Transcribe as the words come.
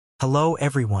Hello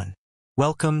everyone.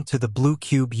 Welcome to the Blue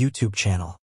Cube YouTube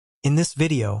channel. In this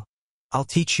video, I'll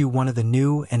teach you one of the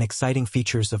new and exciting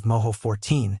features of Moho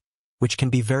 14, which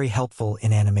can be very helpful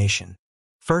in animation.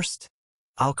 First,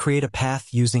 I'll create a path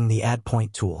using the Add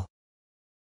Point tool.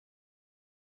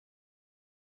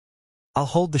 I'll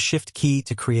hold the Shift key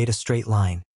to create a straight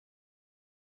line.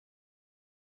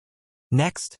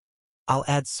 Next, I'll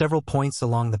add several points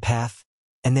along the path,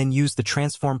 and then use the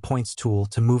Transform Points tool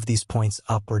to move these points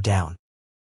up or down.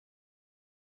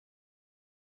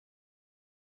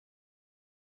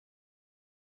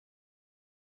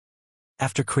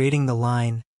 After creating the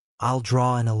line, I'll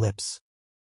draw an ellipse.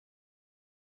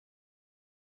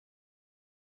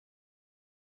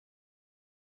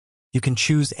 You can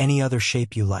choose any other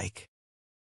shape you like.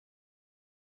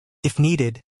 If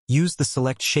needed, use the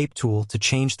Select Shape tool to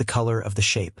change the color of the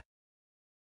shape.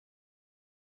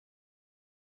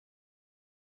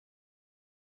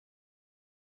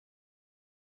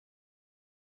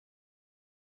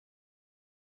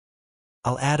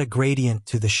 I'll add a gradient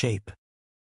to the shape.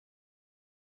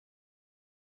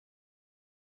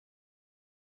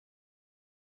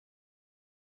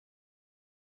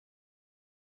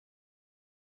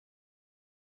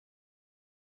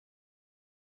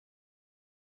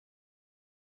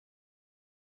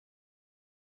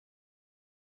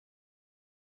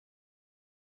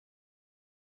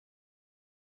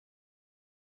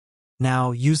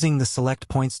 Now, using the Select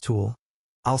Points tool,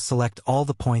 I'll select all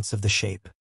the points of the shape.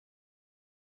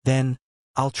 Then,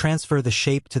 I'll transfer the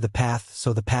shape to the path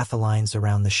so the path aligns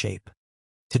around the shape.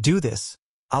 To do this,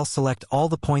 I'll select all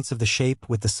the points of the shape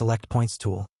with the Select Points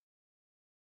tool.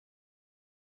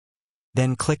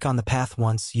 Then click on the path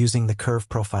once using the Curve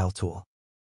Profile tool.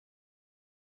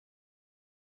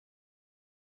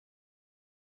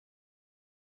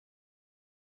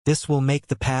 This will make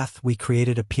the path we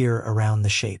created appear around the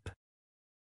shape.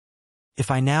 If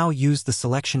I now use the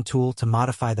Selection tool to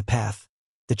modify the path,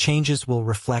 the changes will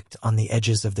reflect on the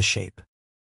edges of the shape.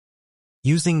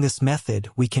 Using this method,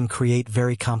 we can create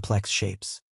very complex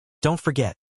shapes. Don't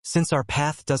forget, since our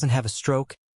path doesn't have a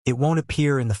stroke, it won't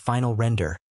appear in the final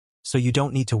render, so you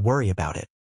don't need to worry about it.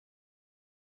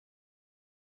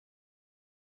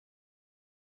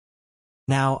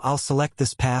 Now, I'll select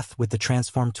this path with the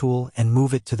Transform tool and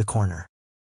move it to the corner.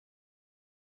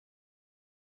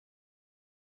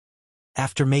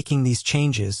 After making these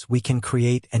changes, we can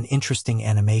create an interesting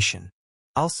animation.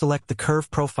 I'll select the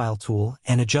Curve Profile tool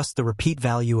and adjust the repeat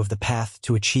value of the path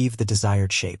to achieve the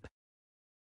desired shape.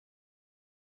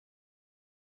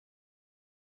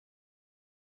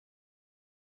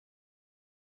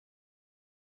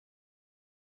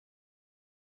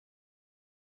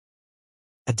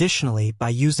 Additionally, by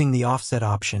using the Offset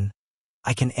option,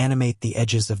 I can animate the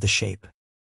edges of the shape.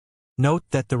 Note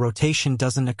that the rotation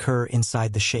doesn't occur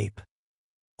inside the shape.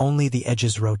 Only the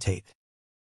edges rotate.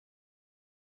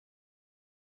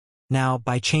 Now,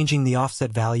 by changing the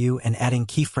offset value and adding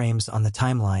keyframes on the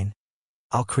timeline,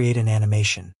 I'll create an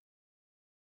animation.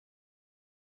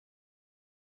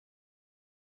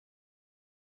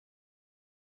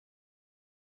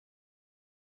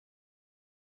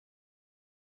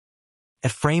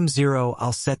 At frame 0,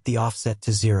 I'll set the offset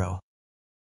to 0.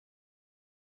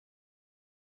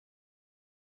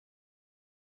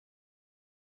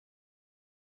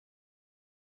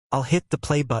 I'll hit the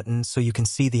play button so you can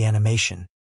see the animation.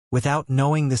 Without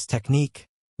knowing this technique,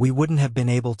 we wouldn't have been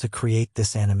able to create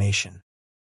this animation.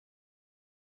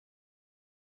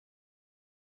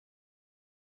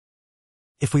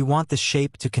 If we want the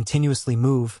shape to continuously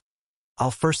move,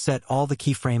 I'll first set all the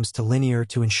keyframes to linear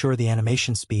to ensure the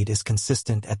animation speed is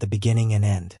consistent at the beginning and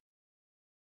end.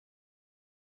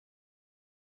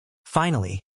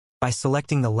 Finally, by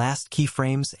selecting the last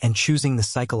keyframes and choosing the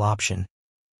cycle option,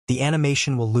 the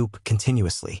animation will loop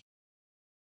continuously.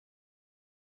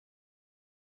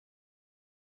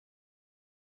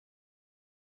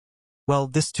 Well,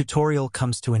 this tutorial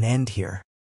comes to an end here.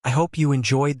 I hope you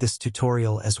enjoyed this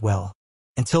tutorial as well.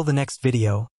 Until the next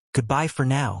video, goodbye for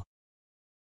now.